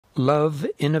Love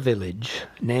in a Village,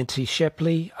 Nancy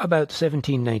Shepley, about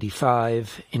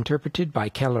 1795, interpreted by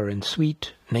Keller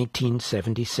Sweet,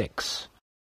 1976.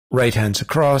 Right hands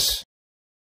across.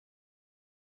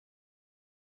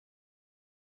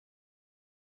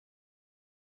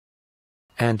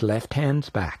 And left hands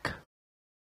back.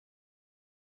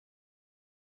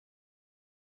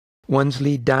 Ones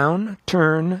lead down,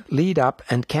 turn, lead up,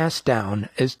 and cast down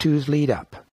as twos lead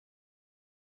up.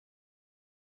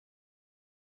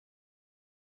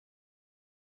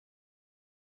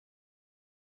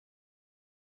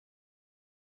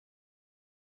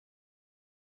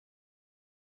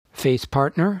 Face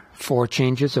partner, 4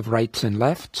 changes of rights and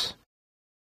lefts.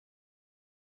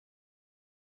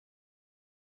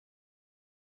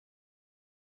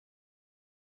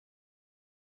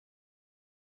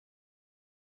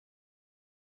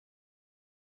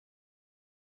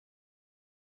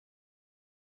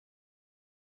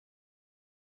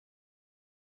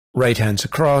 Right hands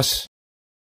across.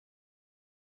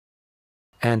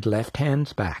 And left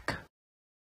hands back.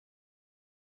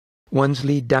 Ones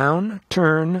lead down,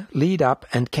 turn, lead up,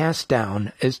 and cast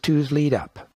down as twos lead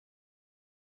up.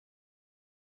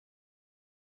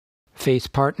 Face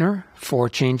partner, 4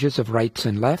 changes of rights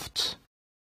and lefts.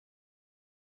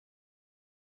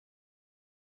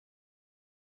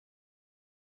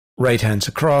 Right hands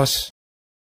across.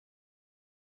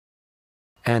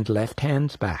 And left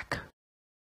hands back.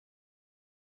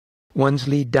 Ones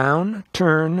lead down,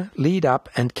 turn, lead up,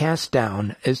 and cast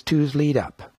down as twos lead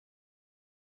up.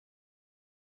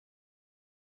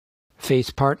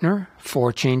 Face partner,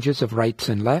 4 changes of rights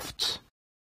and lefts.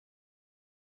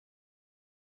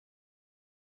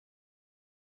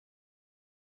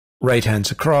 Right hands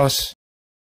across.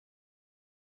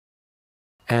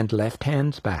 And left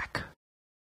hands back.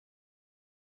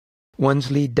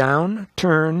 Ones lead down,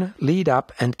 turn, lead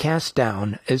up, and cast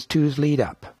down as twos lead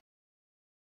up.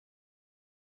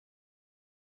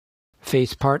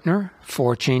 Face partner,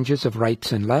 4 changes of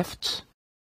rights and lefts.